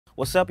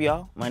What's up,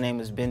 y'all? My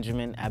name is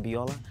Benjamin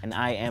Abiola, and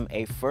I am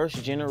a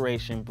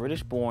first-generation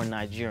British-born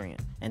Nigerian.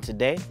 And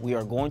today, we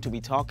are going to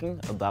be talking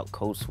about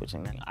code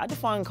switching. I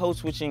define code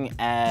switching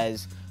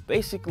as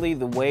basically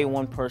the way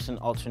one person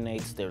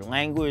alternates their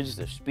language,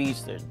 their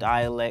speech, their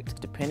dialect,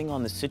 depending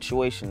on the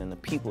situation and the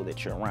people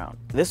that you're around.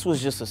 This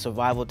was just a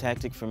survival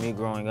tactic for me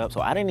growing up,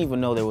 so I didn't even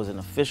know there was an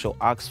official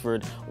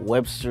Oxford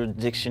Webster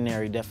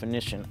dictionary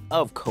definition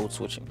of code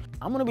switching.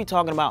 I'm gonna be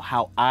talking about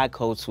how I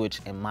code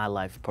switch in my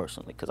life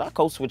personally, because I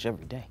code switch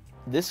every day.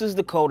 This is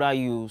the code I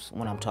use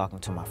when I'm talking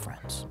to my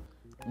friends.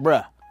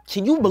 Bruh.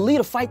 Can you believe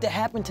the fight that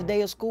happened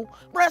today at school?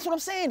 Bruh, that's what I'm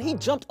saying. He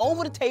jumped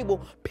over the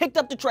table, picked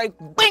up the tray,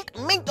 bink,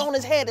 minked on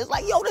his head. It's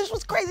like, yo, this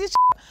was crazy as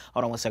shit.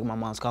 Hold on one second, my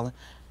mom's calling.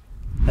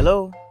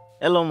 Hello?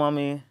 Hello,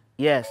 mommy.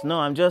 Yes, no,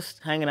 I'm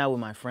just hanging out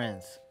with my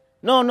friends.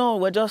 No,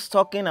 we're just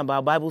talking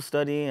about Bible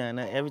study and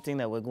everything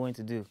that we're going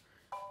to do.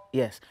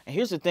 Yes, and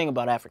here's the thing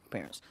about African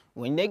parents.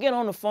 When they get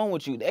on the phone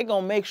with you, they're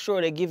gonna make sure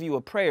they give you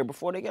a prayer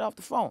before they get off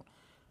the phone.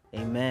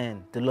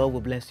 Amen. The Lord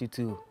will bless you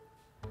too.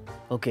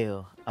 Okay,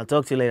 I'll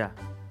talk to you later.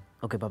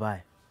 Okay,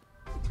 bye-bye.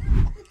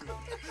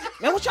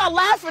 Man, what y'all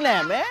laughing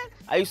at, man?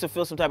 I used to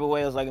feel some type of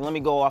way. I was like, let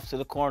me go off to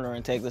the corner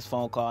and take this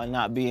phone call and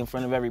not be in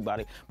front of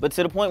everybody. But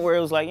to the point where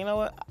it was like, you know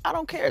what? I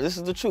don't care. This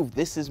is the truth.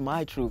 This is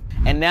my truth.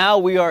 And now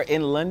we are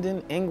in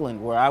London,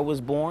 England, where I was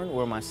born,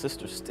 where my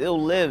sister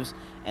still lives.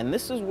 And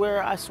this is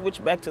where I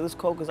switched back to this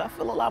code because I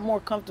feel a lot more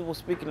comfortable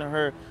speaking to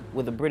her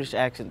with a British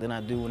accent than I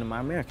do in my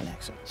American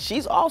accent.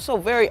 She's also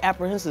very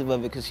apprehensive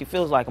of it because she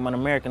feels like I'm an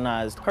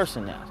Americanized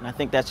person now. And I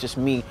think that's just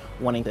me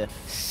wanting to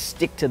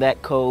stick to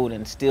that code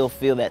and still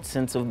feel that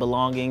sense of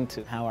belonging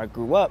to how I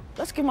grew up.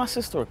 Let's give my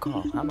sister a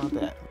call. How about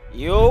that?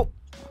 Yo.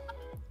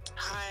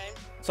 Hi.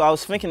 So I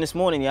was thinking this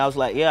morning, I was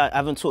like, yeah, I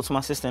haven't talked to my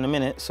sister in a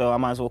minute, so I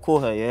might as well call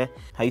her, yeah?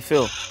 How you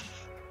feel?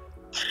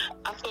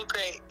 I feel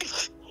great.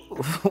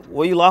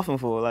 What are you laughing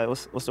for? Like,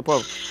 what's the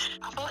problem?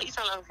 I feel like you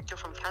sound like you're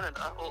from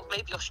Canada or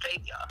maybe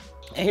Australia.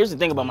 And here's the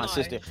thing about my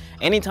sister.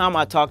 Anytime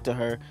I talk to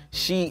her,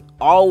 she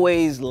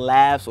always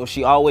laughs or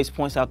she always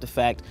points out the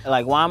fact,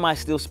 like, why am I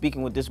still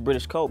speaking with this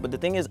British code? But the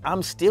thing is,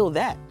 I'm still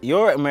that.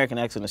 Your American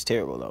accent is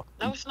terrible, though.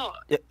 No, it's not.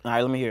 Yeah. All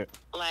right, let me hear it.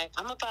 Like,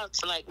 I'm about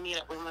to, like, meet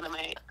up with one of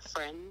my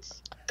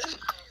friends.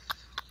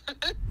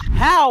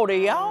 Howdy,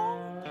 y'all.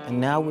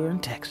 And now we're in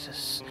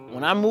Texas.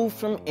 When I moved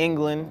from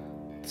England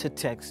to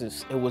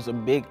Texas, it was a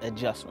big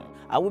adjustment.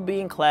 I would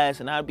be in class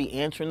and I'd be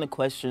answering the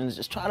questions,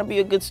 just trying to be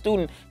a good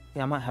student.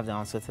 Yeah, I might have the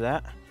answer to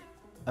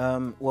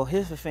that. Well,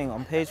 here's the thing,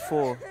 on page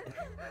 4,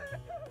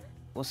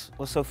 what's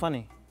so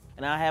funny?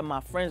 And I had my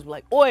friends be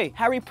like, oi,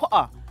 Harry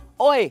Potter,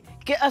 oi,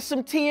 get us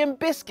some tea and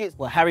biscuits.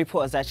 Well, Harry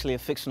Potter is actually a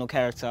fictional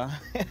character.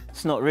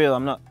 It's not real,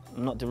 I'm not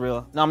the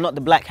real, no, I'm not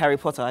the black Harry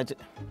Potter.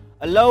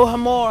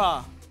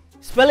 Alohamora,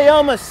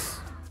 Speliomus.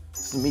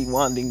 It's me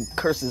wanding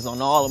curses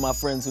on all of my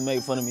friends who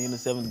made fun of me in the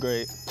 7th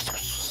grade.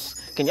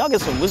 Can y'all get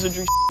some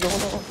wizardry going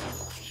on?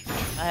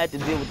 I had to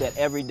deal with that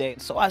every day.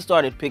 So I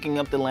started picking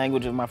up the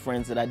language of my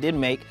friends that I did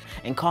make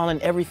and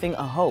calling everything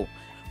a hoe.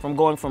 From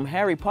going from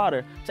Harry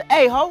Potter to,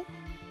 hey ho,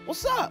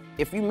 what's up?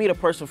 If you meet a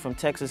person from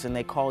Texas and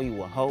they call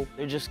you a hoe,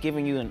 they're just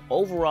giving you an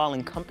overall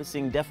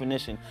encompassing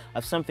definition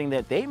of something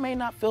that they may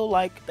not feel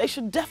like they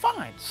should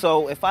define.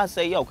 So if I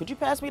say, yo, could you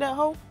pass me that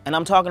hoe? And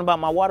I'm talking about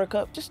my water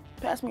cup, just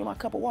pass me my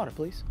cup of water,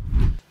 please.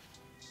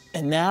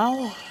 And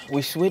now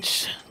we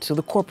switch to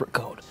the corporate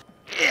code.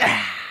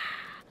 Yeah.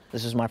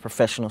 This is my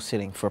professional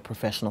sitting for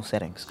professional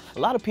settings. A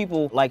lot of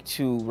people like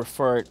to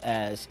refer it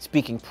as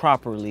speaking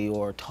properly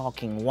or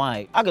talking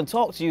white. I can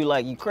talk to you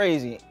like you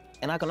crazy,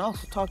 and I can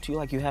also talk to you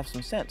like you have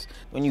some sense.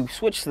 When you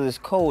switch to this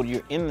code,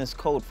 you're in this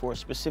code for a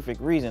specific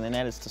reason, and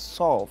that is to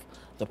solve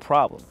the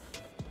problem.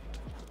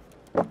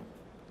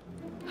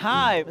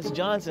 Hi, Ms.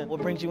 Johnson.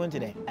 What brings you in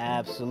today?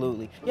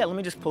 Absolutely. Yeah, let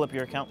me just pull up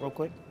your account real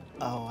quick.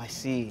 Oh, I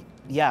see.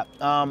 Yeah,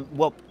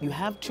 well, you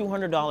have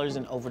 $200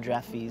 in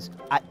overdraft fees.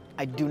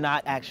 I do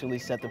not actually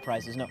set the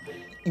prices, no.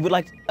 You would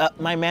like,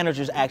 my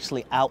manager's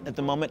actually out at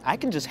the moment. I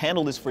can just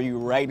handle this for you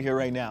right here,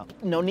 right now.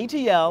 No need to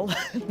yell,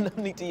 no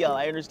need to yell,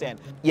 I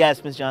understand.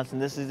 Yes, Ms. Johnson,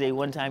 this is a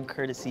one-time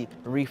courtesy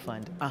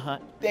refund.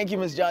 Thank you,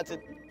 Ms.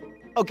 Johnson.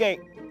 Okay,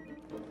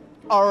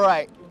 all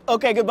right.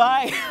 Okay,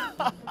 goodbye.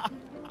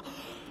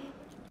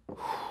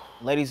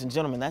 Ladies and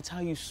gentlemen, that's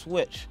how you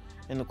switch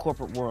in the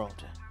corporate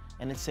world.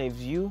 And it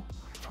saves you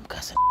from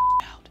cussing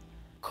out.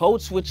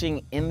 Code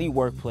switching in the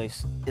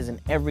workplace is an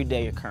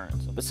everyday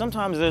occurrence, but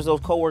sometimes there's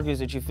those coworkers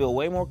that you feel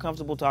way more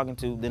comfortable talking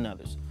to than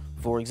others.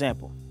 For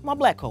example, my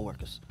black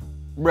coworkers.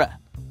 Bruh,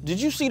 did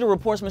you see the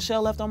reports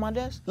Michelle left on my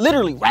desk?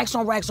 Literally, racks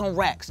on racks on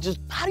racks. Just,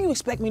 how do you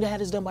expect me to have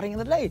this done by the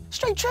end of the day?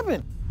 Straight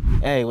tripping.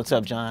 Hey, what's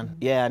up, John?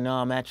 Yeah, no,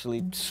 I'm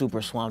actually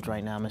super swamped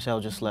right now.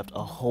 Michelle just left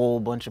a whole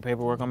bunch of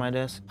paperwork on my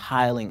desk,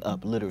 piling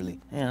up, literally.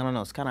 Yeah, I don't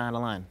know, it's kind of out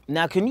of line.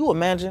 Now, can you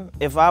imagine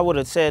if I would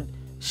have said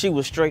she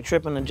was straight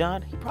tripping to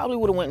John? He probably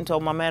would have went and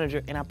told my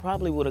manager, and I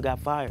probably would have got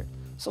fired.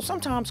 So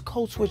sometimes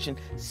code switching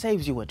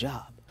saves you a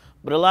job.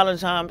 But a lot of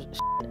times,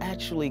 shit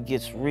actually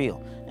gets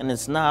real, and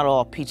it's not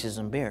all peaches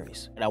and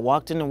berries. And I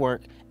walked into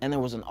work, and there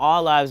was an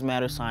All Lives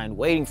Matter sign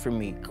waiting for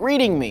me,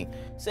 greeting me,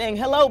 saying,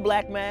 "Hello,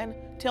 black man.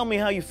 Tell me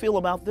how you feel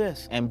about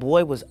this." And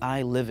boy, was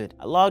I livid.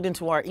 I logged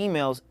into our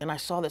emails, and I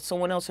saw that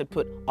someone else had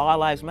put All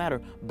Lives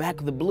Matter back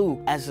of the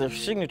blue as their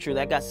signature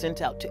that got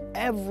sent out to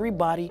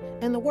everybody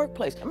in the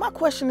workplace. And my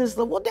question is,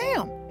 well,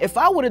 damn, if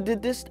I would have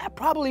did this, that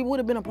probably would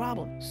have been a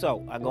problem.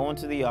 So I go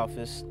into the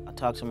office, I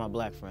talk to my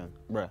black friend.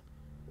 Bruh,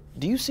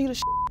 do you see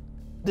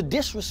the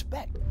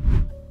disrespect?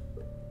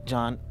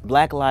 John,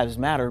 Black Lives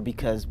Matter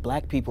because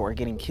black people are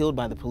getting killed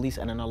by the police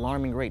at an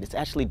alarming rate. It's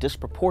actually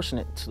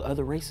disproportionate to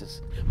other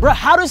races. Bruh,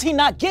 how does he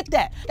not get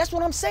that? That's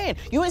what I'm saying.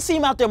 You didn't see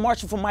him out there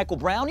marching for Michael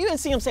Brown. You didn't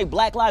see him say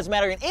Black Lives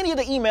Matter in any of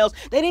the emails.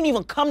 They didn't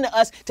even come to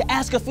us to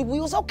ask if we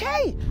was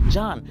okay.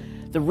 John,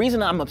 the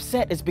reason I'm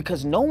upset is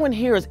because no one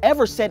here has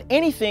ever said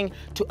anything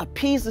to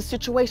appease the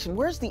situation.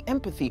 Where's the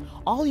empathy?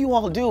 All you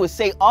all do is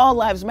say all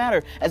lives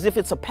matter as if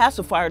it's a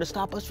pacifier to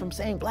stop us from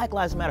saying Black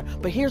Lives Matter.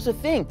 But here's the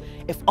thing,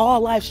 if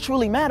all lives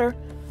truly matter,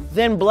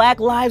 then black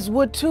lives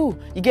would too.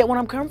 You get where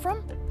I'm coming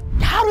from?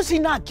 How does he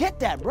not get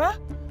that, bruh?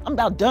 I'm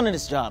about done in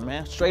this job,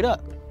 man, straight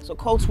up. So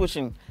code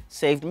switching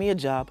saved me a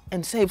job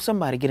and saved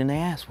somebody getting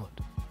their ass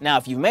whooped. Now,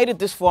 if you've made it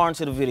this far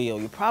into the video,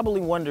 you're probably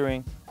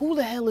wondering, who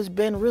the hell is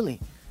Ben really?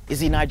 Is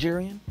he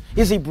Nigerian?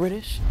 Is he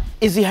British?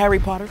 Is he Harry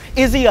Potter?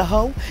 Is he a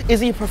hoe? Is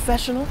he a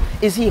professional?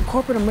 Is he a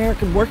corporate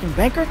American working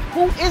banker?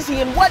 Who is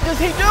he and what does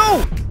he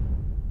do?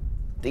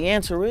 The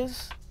answer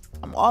is,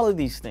 I'm all of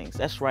these things.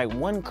 That's right,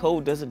 one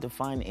code doesn't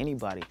define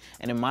anybody.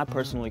 And in my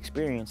personal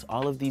experience,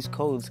 all of these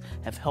codes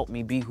have helped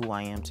me be who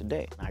I am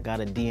today. I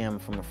got a DM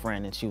from a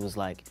friend and she was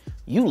like,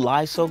 "You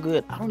lie so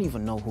good, I don't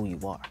even know who you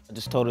are." I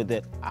just told her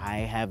that I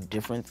have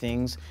different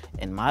things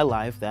in my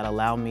life that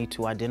allow me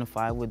to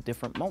identify with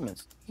different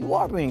moments. You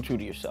are being true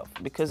to yourself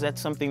because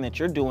that's something that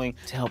you're doing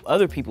to help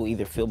other people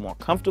either feel more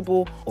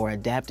comfortable or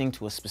adapting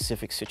to a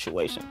specific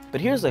situation.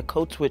 But here's a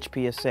code switch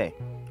PSA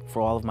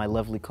for all of my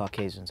lovely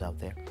Caucasians out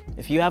there.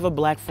 If you have a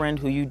black friend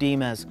who you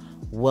deem as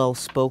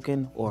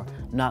well-spoken or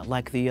not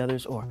like the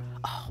others, or,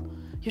 oh,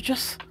 you're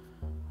just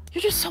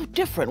so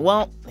different,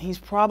 well, he's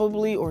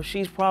probably or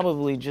she's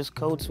probably just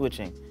code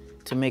switching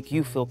to make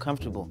you feel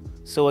comfortable.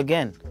 So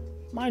again,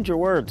 mind your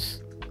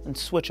words and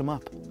switch them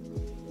up.